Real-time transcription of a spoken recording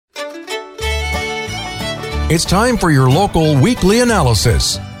It's time for your local weekly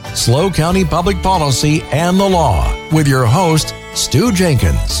analysis. SLO County Public Policy and the Law with your host, Stu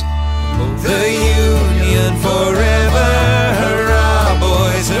Jenkins. The Union forever, hurrah,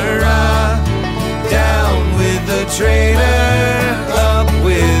 boys, hurrah. Down with the traitor, up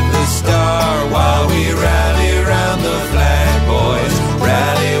with the star. While we rally round the flag, boys,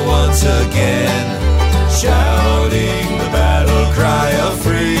 rally once again, shouting the battle cry of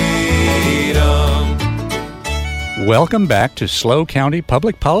freedom. Welcome back to SLO County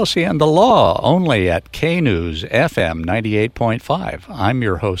Public Policy and the Law, only at K-News FM 98.5. I'm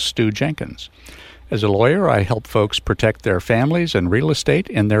your host, Stu Jenkins. As a lawyer, I help folks protect their families and real estate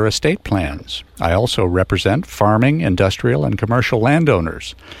in their estate plans. I also represent farming, industrial, and commercial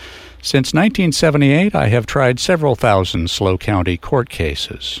landowners. Since 1978, I have tried several thousand SLO County court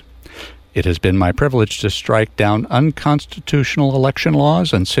cases. It has been my privilege to strike down unconstitutional election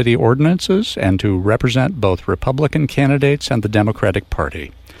laws and city ordinances and to represent both Republican candidates and the Democratic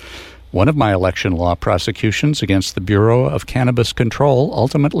Party. One of my election law prosecutions against the Bureau of Cannabis Control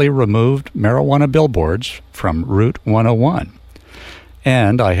ultimately removed marijuana billboards from Route 101.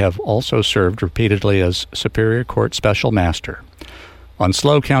 And I have also served repeatedly as Superior Court Special Master. On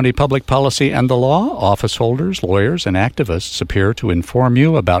SLO County Public Policy and the Law, office holders, lawyers, and activists appear to inform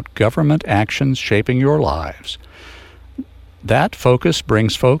you about government actions shaping your lives. That focus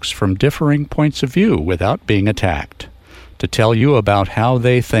brings folks from differing points of view without being attacked, to tell you about how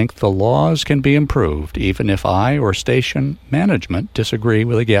they think the laws can be improved, even if I or station management disagree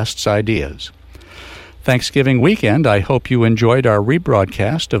with a guest's ideas. Thanksgiving weekend, I hope you enjoyed our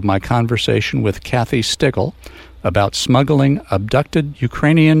rebroadcast of my conversation with Kathy Stickle about smuggling abducted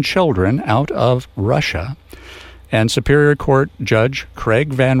Ukrainian children out of Russia, and Superior Court Judge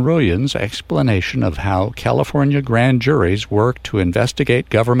Craig Van Rooyen's explanation of how California grand juries work to investigate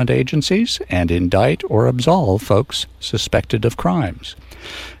government agencies and indict or absolve folks suspected of crimes.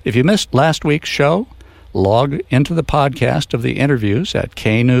 If you missed last week's show, log into the podcast of the interviews at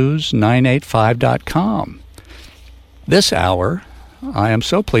knews985.com. This hour, I am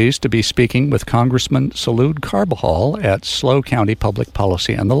so pleased to be speaking with Congressman Salud Carbajal at SLO County Public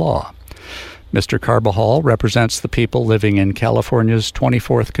Policy and the Law. Mr. Carbajal represents the people living in California's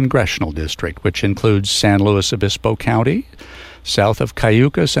 24th Congressional District, which includes San Luis Obispo County, south of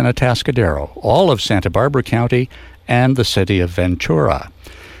Cayucas and Atascadero, all of Santa Barbara County, and the city of Ventura.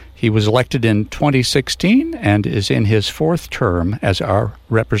 He was elected in 2016 and is in his fourth term as our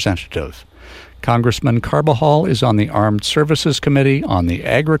representative. Congressman Carbajal is on the Armed Services Committee, on the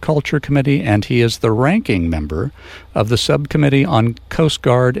Agriculture Committee, and he is the ranking member of the Subcommittee on Coast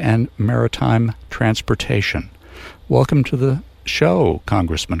Guard and Maritime Transportation. Welcome to the show,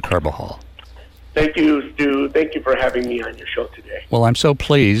 Congressman Carbajal. Thank you, Stu. Thank you for having me on your show today. Well, I'm so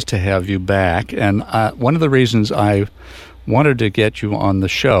pleased to have you back, and one of the reasons I wanted to get you on the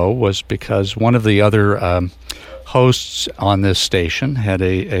show was because one of the other hosts on this station had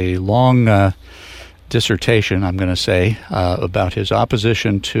a long dissertation, I'm going to say, about his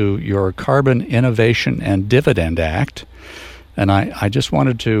opposition to your Carbon Innovation and Dividend Act. And I just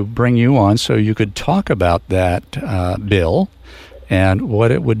wanted to bring you on so you could talk about that bill and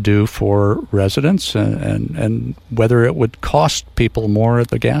what it would do for residents and whether it would cost people more at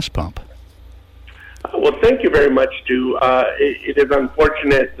the gas pump. Well, thank you very much, Stu. It is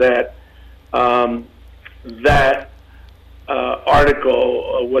unfortunate that that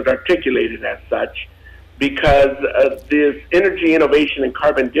article was articulated as such, because this Energy Innovation and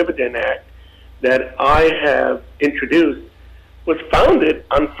Carbon Dividend Act that I have introduced was founded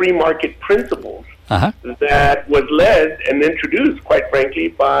on free market principles that was led and introduced, quite frankly,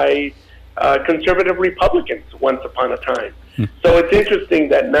 by conservative Republicans once upon a time. So it's interesting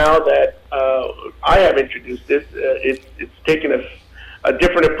that now that I have introduced this, it's taken a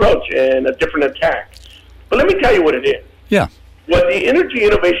different approach and a different attack. But let me tell you what it is. Yeah. What the Energy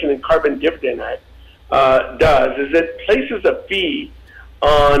Innovation and Carbon Dividend Act does is it places a fee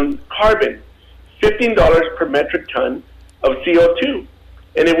on carbon, $15 per metric ton of CO2,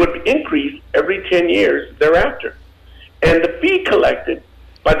 and it would increase every 10 years thereafter. And the fee collected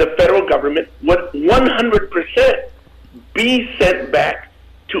by the federal government would 100% be sent back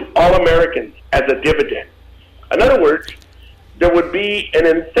to all Americans as a dividend. In other words, there would be an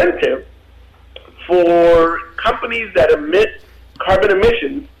incentive for companies that emit carbon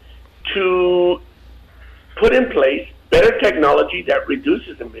emissions to put in place better technology that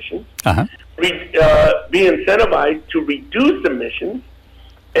reduces emissions, be incentivized to reduce emissions,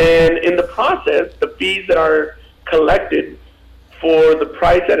 and in the process, the fees that are collected for the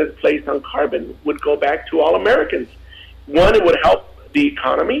price that is placed on carbon would go back to all Americans. One, it would help the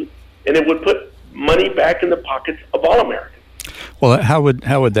economy, and it would put money back in the pockets of all Americans. Well, how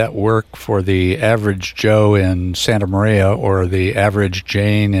would that work for the average Joe in Santa Maria or the average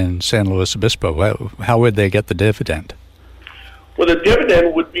Jane in San Luis Obispo? How would they get the dividend? Well, the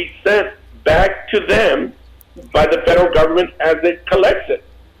dividend would be sent back to them by the federal government as it collects it.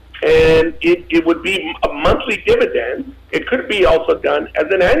 And it would be a monthly dividend. It could be also done as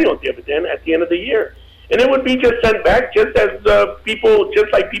an annual dividend at the end of the year. And it would be just sent back just as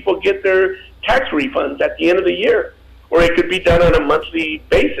like people get their tax refunds at the end of the year. Or it could be done on a monthly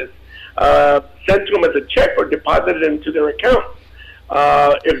basis, sent to them as a check or deposited into their account.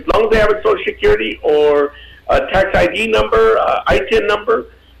 As long as they have a Social Security or a tax ID number, ITIN number,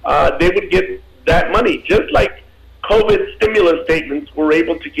 they would get that money, just like COVID stimulus statements were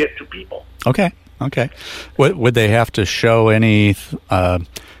able to get to people. Okay. Would they have to show any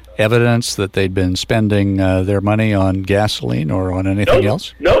evidence that they'd been spending their money on gasoline or on anything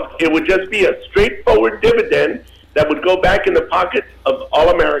else? No, it would just be a straightforward dividend that would go back in the pockets of all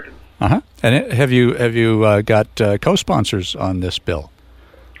Americans. Uh-huh. And have you got co-sponsors on this bill?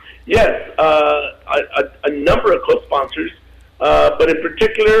 Yes, a number of co-sponsors, but in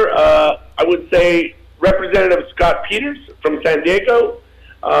particular, I would say Representative Scott Peters from San Diego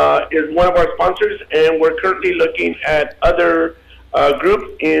is one of our sponsors, and we're currently looking at other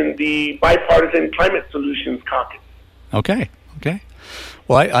groups in the Bipartisan Climate Solutions Caucus. Okay.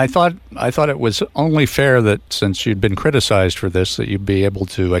 Well, I thought it was only fair that since you'd been criticized for this, that you'd be able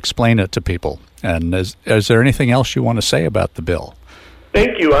to explain it to people. And is there anything else you want to say about the bill?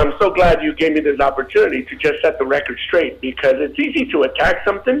 Thank you. I'm so glad you gave me this opportunity to just set the record straight, because it's easy to attack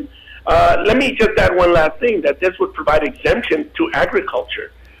something. Let me just add one last thing, that this would provide exemption to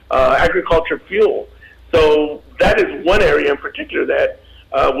agriculture fuel. So that is one area in particular that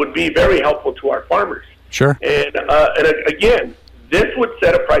would be very helpful to our farmers. Sure. And again, this would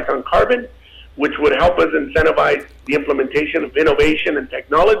set a price on carbon, which would help us incentivize the implementation of innovation and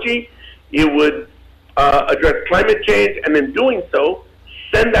technology. It would address climate change, and in doing so,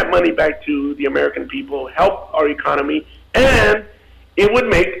 send that money back to the American people, help our economy, and it would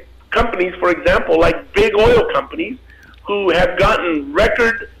make companies, for example, like big oil companies who have gotten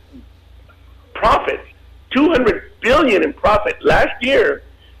record profits, $200 billion in profit last year,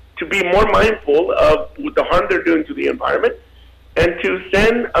 to be more mindful of the harm they're doing to the environment, and to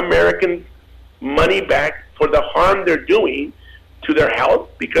send Americans money back for the harm they're doing to their health,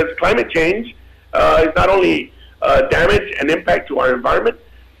 because climate change is not only damage and impact to our environment,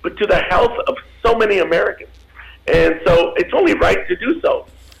 but to the health of so many Americans. And so it's only right to do so.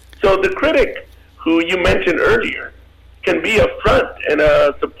 So the critic who you mentioned earlier can be a front and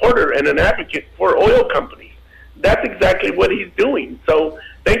a supporter and an advocate for oil companies. That's exactly what he's doing. So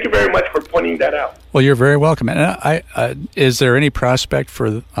thank you very much for pointing that out. Well, you're very welcome. And is there any prospect for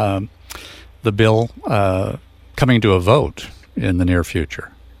the bill coming to a vote in the near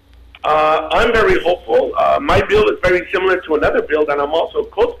future? I'm very hopeful. My bill is very similar to another bill that I'm also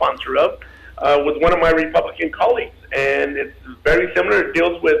co-sponsor of with one of my Republican colleagues. And it's very similar. It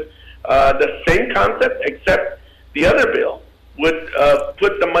deals with the same concept, except the other bill would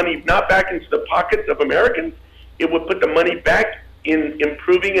put the money not back into the pockets of Americans. It would put the money back in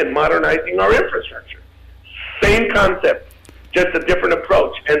improving and modernizing our infrastructure. Same concept, just a different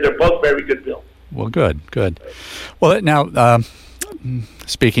approach, and they're both very good bills. Well, good. Well, now,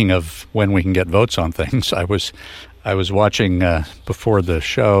 speaking of when we can get votes on things, I was watching before the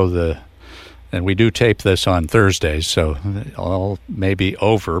show and we do tape this on Thursdays, so all may be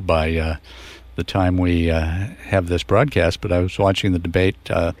over by the time we have this broadcast. But I was watching the debate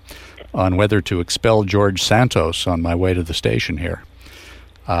on whether to expel George Santos on my way to the station here,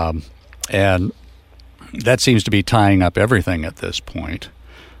 and that seems to be tying up everything at this point.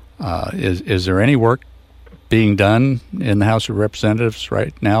 Is there any work being done in the House of Representatives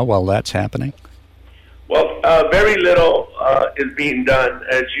right now while that's happening? Well, very little is being done.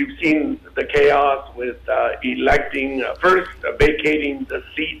 As you've seen the chaos with electing, first vacating the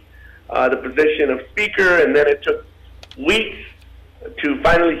seat, the position of Speaker, and then it took weeks to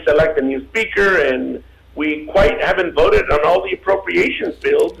finally select a new Speaker, and we quite haven't voted on all the appropriations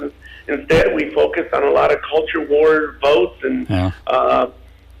bills. Instead, we focused on a lot of culture war votes and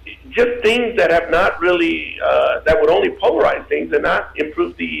just things that have not really, that would only polarize things and not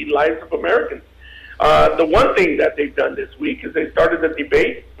improve the lives of Americans. The one thing that they've done this week is they started the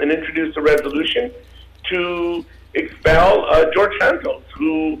debate and introduced a resolution to expel George Santos,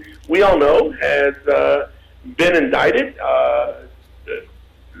 who we all know has been indicted.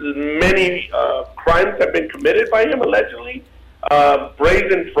 Many crimes have been committed by him, allegedly,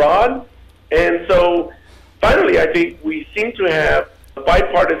 brazen fraud. And so finally, I think we seem to have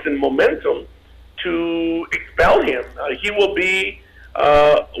bipartisan momentum to expel him. He will be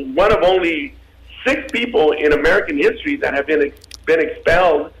one of only 6 people in American history that have been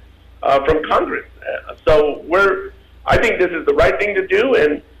expelled from Congress. I think this is the right thing to do,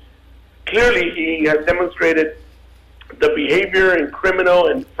 and clearly he has demonstrated the behavior and criminal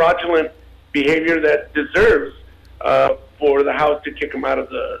and fraudulent behavior that deserves for the House to kick him out of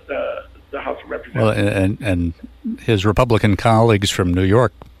the House of Representatives. Well, and his Republican colleagues from New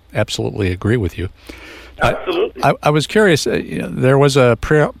York absolutely agree with you. Absolutely. I was curious. There was a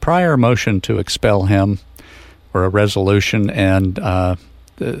prior motion to expel him, or a resolution, and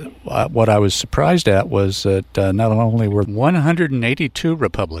what I was surprised at was that not only were 182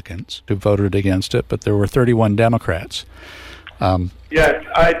 Republicans who voted against it, but there were 31 Democrats. Yes,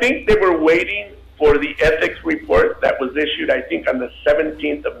 I think they were waiting for the ethics report that was issued, I think, on the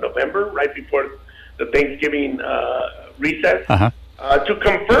 17th of November, right before the Thanksgiving recess, to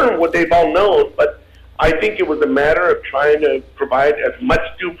confirm what they've all known. But I think it was a matter of trying to provide as much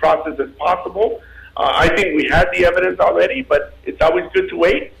due process as possible. I think we had the evidence already, but it's always good to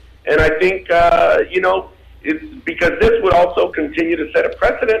wait. And I think, it's because this would also continue to set a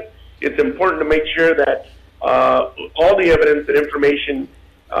precedent. It's important to make sure that all the evidence and information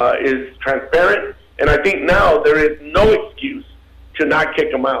is transparent. And I think now there is no excuse to not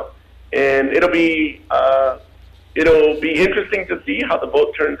kick him out. And it'll be interesting to see how the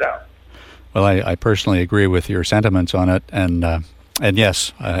vote turns out. Well, I personally agree with your sentiments on it, and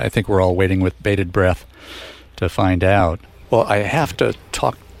yes, I think we're all waiting with bated breath to find out. Well, I have to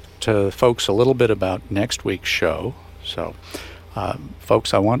talk to folks a little bit about next week's show. So,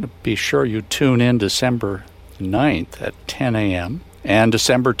 folks, I want to be sure you tune in December 9th at 10 a.m. and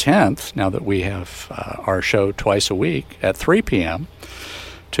December 10th, now that we have our show twice a week, at 3 p.m.,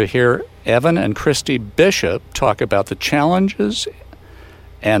 to hear Evan and Christy Bishop talk about the challenges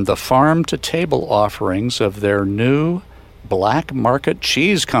and the farm-to-table offerings of their new Black Market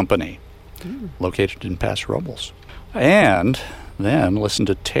Cheese Company, located in Paso Robles. And then listen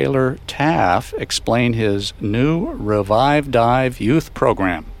to Taylor Taff explain his new Revive Dive youth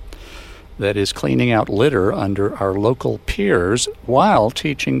program that is cleaning out litter under our local piers while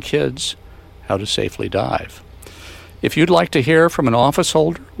teaching kids how to safely dive. If you'd like to hear from an office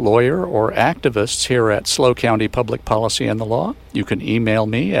holder, lawyer, or activists here at SLO County Public Policy and the Law, you can email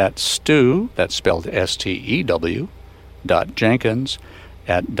me at stew, that's spelled STEW,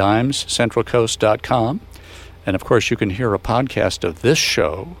 .jenkins@dimescentralcoast.com. And of course, you can hear a podcast of this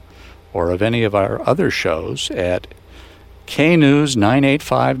show or of any of our other shows at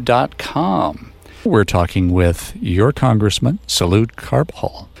knews985.com. We're talking with your Congressman, Salud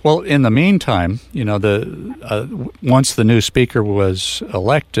Carbajal. Well, in the meantime, once the new speaker was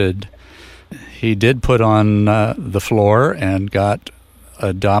elected, he did put on the floor and got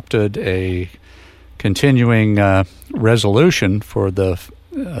adopted a continuing resolution for the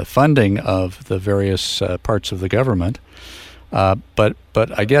funding of the various parts of the government. But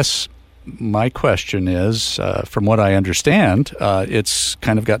I guess my question is, from what I understand, it's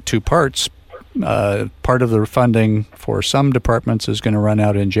kind of got two parts. Part of the funding for some departments is going to run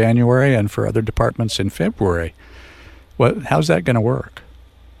out in January, and for other departments in February. How's that going to work?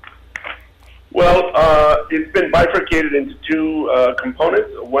 Well, it's been bifurcated into two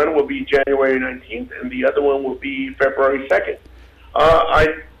components. One will be January 19th, and the other one will be February 2nd.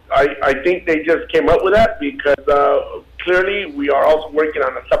 I think they just came up with that because clearly we are also working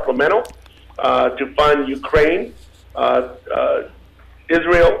on a supplemental to fund Ukraine,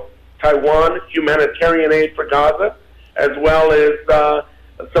 Israel, Taiwan, humanitarian aid for Gaza, as well as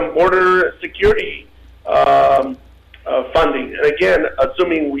some border security funding. And again,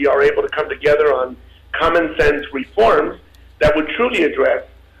 assuming we are able to come together on common sense reforms that would truly address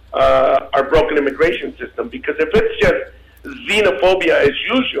our broken immigration system. Because if it's just xenophobia as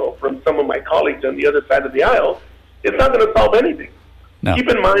usual from some of my colleagues on the other side of the aisle, it's not going to solve anything. No. Keep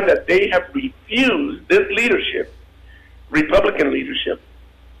in mind that they have refused, this leadership, Republican leadership,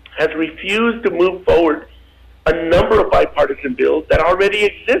 has refused to move forward a number of bipartisan bills that already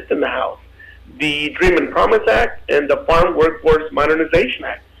exist in the House. The Dream and Promise Act and the Farm Workforce Modernization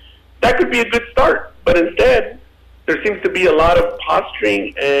Act. That could be a good start, but instead there seems to be a lot of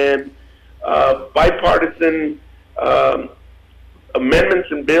posturing and bipartisan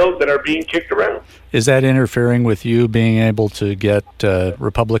amendments and bills that are being kicked around. Is that interfering with you being able to get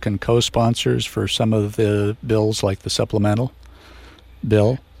Republican co-sponsors for some of the bills, like the supplemental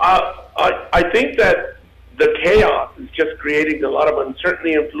bill? I think that the chaos is just creating a lot of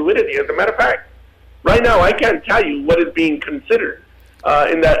uncertainty and fluidity. As a matter of fact, right now I can't tell you what is being considered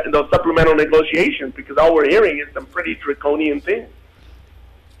in those supplemental negotiations, because all we're hearing is some pretty draconian things.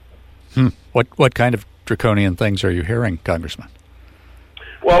 What kind of draconian things are you hearing, Congressman?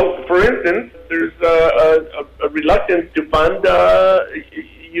 Well, for instance, there's a reluctance to fund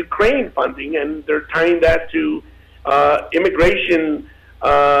Ukraine funding, and they're tying that to immigration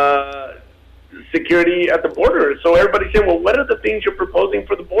security at the border. So everybody's saying, well, what are the things you're proposing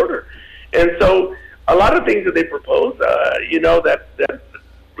for the border? And so a lot of things that they propose, that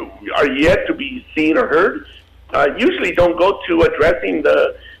are yet to be seen or heard, usually don't go to addressing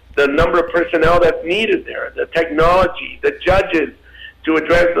the number of personnel that's needed there, the technology, the judges to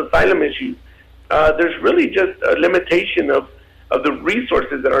address asylum issues. There's really just a limitation of the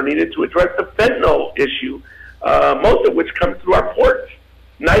resources that are needed to address the fentanyl issue, most of which comes through our ports.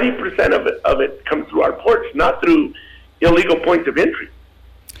 90% of it comes through our ports, not through illegal points of entry.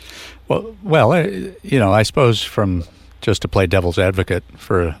 Well, I suppose from just to play devil's advocate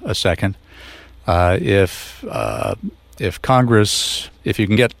for a second, if Congress, if you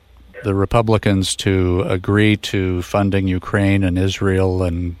can get the Republicans to agree to funding Ukraine and Israel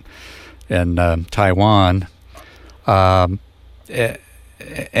and Taiwan, and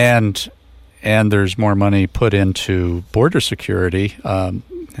there's more money put into border security,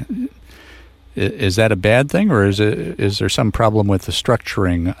 is that a bad thing, or is there some problem with the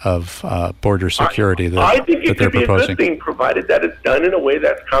structuring of border security that they're proposing? I think it could be a good thing, provided that it's done in a way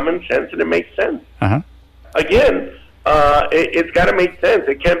that's common sense and it makes sense. Uh-huh. Again, it's got to make sense.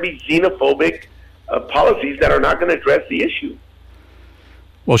 It can't be xenophobic policies that are not going to address the issue.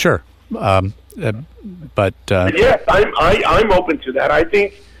 Well, sure, but yes, I'm open to that. I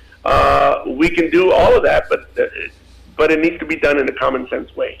think we can do all of that, but it needs to be done in a common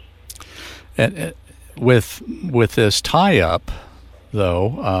sense way. And with this tie-up,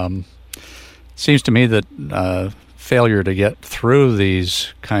 though, seems to me that failure to get through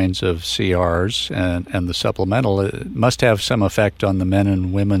these kinds of CRs and the supplemental, it must have some effect on the men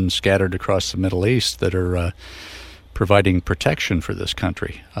and women scattered across the Middle East that are providing protection for this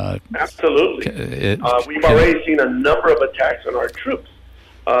country. Absolutely. We've already seen a number of attacks on our troops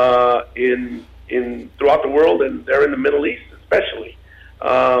in throughout the world, and they're in the Middle East especially.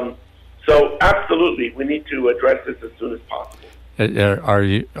 So absolutely, we need to address this as soon as possible. Are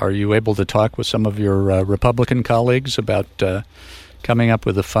you able to talk with some of your Republican colleagues about coming up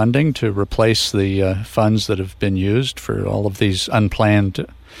with the funding to replace the funds that have been used for all of these unplanned?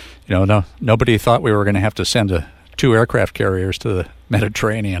 Nobody thought we were going to have to send 2 aircraft carriers to the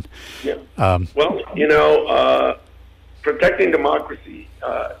Mediterranean. Yeah. Protecting democracy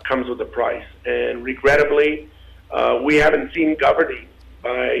comes with a price, and regrettably, we haven't seen governing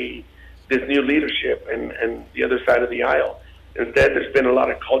by this new leadership and the other side of the aisle. Instead, there's been a lot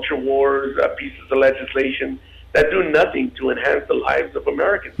of culture wars, pieces of legislation that do nothing to enhance the lives of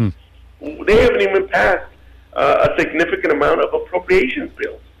Americans. They haven't even passed a significant amount of appropriations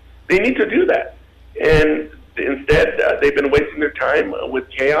bills. They need to do that. And instead, they've been wasting their time with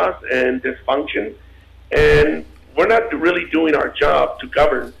chaos and dysfunction. And we're not really doing our job to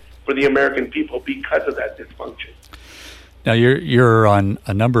govern for the American people because of that dysfunction. Now, you're on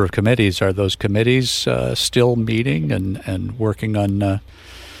a number of committees. Are those committees still meeting and working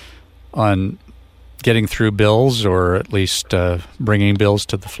on getting through bills, or at least bringing bills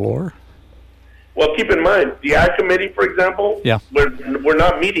to the floor? Well, keep in mind, the Ag Committee, for example, we're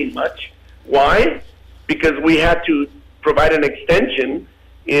not meeting much. Why? Because we had to provide an extension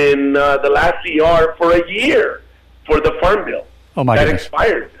in the last CR for a year for the Farm Bill. Oh, my goodness.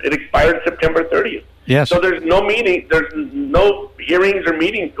 Expired. It expired September 30th. Yes. So there's no meeting, there's no hearings or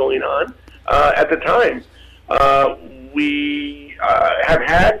meetings going on at the time. We have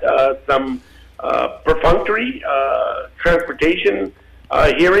had some perfunctory transportation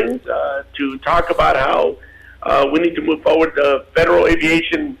hearings to talk about how we need to move forward the Federal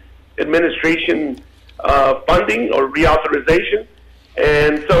Aviation Administration funding or reauthorization.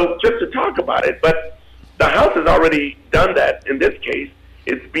 And so just to talk about it, but the House has already done that. In this case,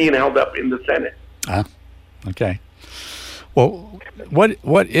 it's being held up in the Senate. Okay. Well,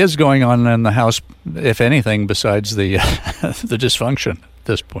 what is going on in the House, if anything, besides the the dysfunction at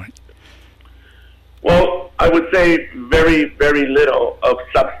this point? Well, I would say very, very little of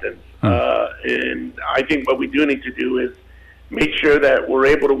substance. And I think what we do need to do is make sure that we're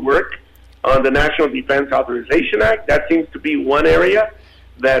able to work on the National Defense Authorization Act. That seems to be one area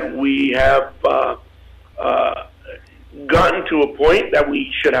that we have gotten to a point that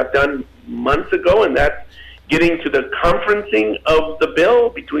we should have done months ago, and that's getting to the conferencing of the bill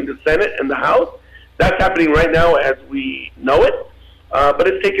between the Senate and the House. That's happening right now as we know it, but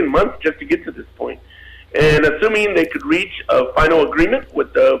it's taken months just to get to this point. And assuming they could reach a final agreement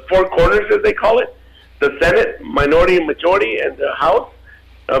with the 4 corners, as they call it, the Senate, minority and majority, and the House,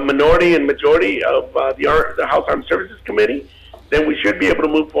 a minority and majority of the House Armed Services Committee, then we should be able to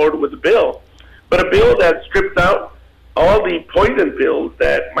move forward with the bill. But a bill that strips out all the poison pills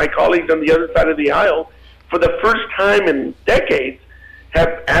that my colleagues on the other side of the aisle, for the first time in decades,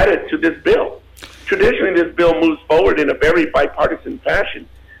 have added to this bill. Traditionally, this bill moves forward in a very bipartisan fashion.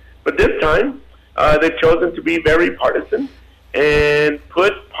 But this time, they've chosen to be very partisan and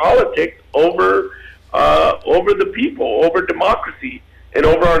put politics over the people, over democracy, and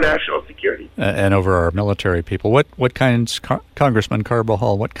over our national security. And over our military people. What kinds, Congressman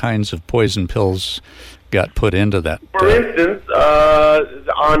Carbajal, what kinds of poison pills got put into that? For instance,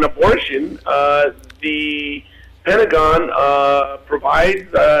 on abortion, the Pentagon provides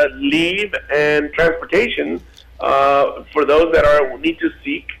leave and transportation for those that need to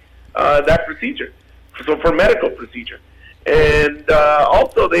seek that procedure, so for medical procedure. And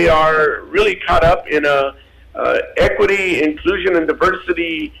also they are really caught up in a equity, inclusion, and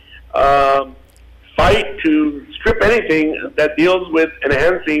diversity fight to strip anything that deals with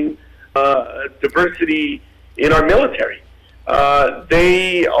enhancing diversity in our military.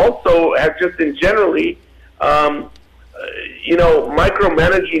 They also have just in generally,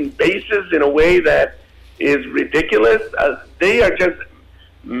 micromanaging bases in a way that is ridiculous. They are just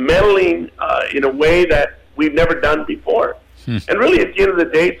meddling in a way that we've never done before. And really, at the end of the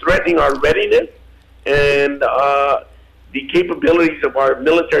day, threatening our readiness and the capabilities of our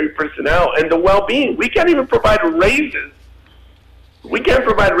military personnel and the well-being. We can't even provide raises. We can't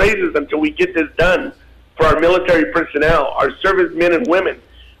provide raises until we get this done for our military personnel, our servicemen and women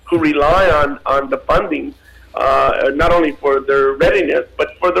who rely on the funding, not only for their readiness,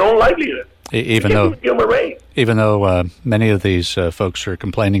 but for their own livelihood. Even though many of these folks are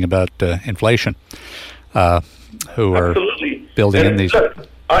complaining about inflation, who are building in these. Look,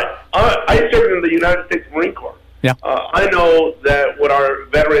 I served in the United States Marine Corps. Yeah. I know that what our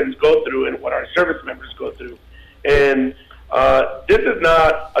veterans go through and what our service members go through. And this is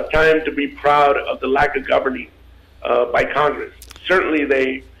not a time to be proud of the lack of governing by Congress. Certainly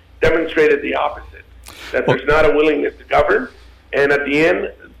they demonstrated the opposite, that there's not a willingness to govern. And at the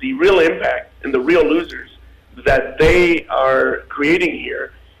end, the real impact and the real losers that they are creating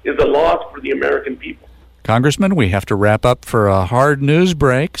here is a loss for the American people. Congressman, we have to wrap up for a hard news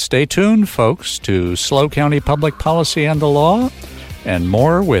break. Stay tuned, folks, to SLO County Public Policy and the Law, and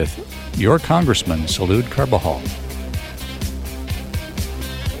more with your Congressman, Salud Carbajal.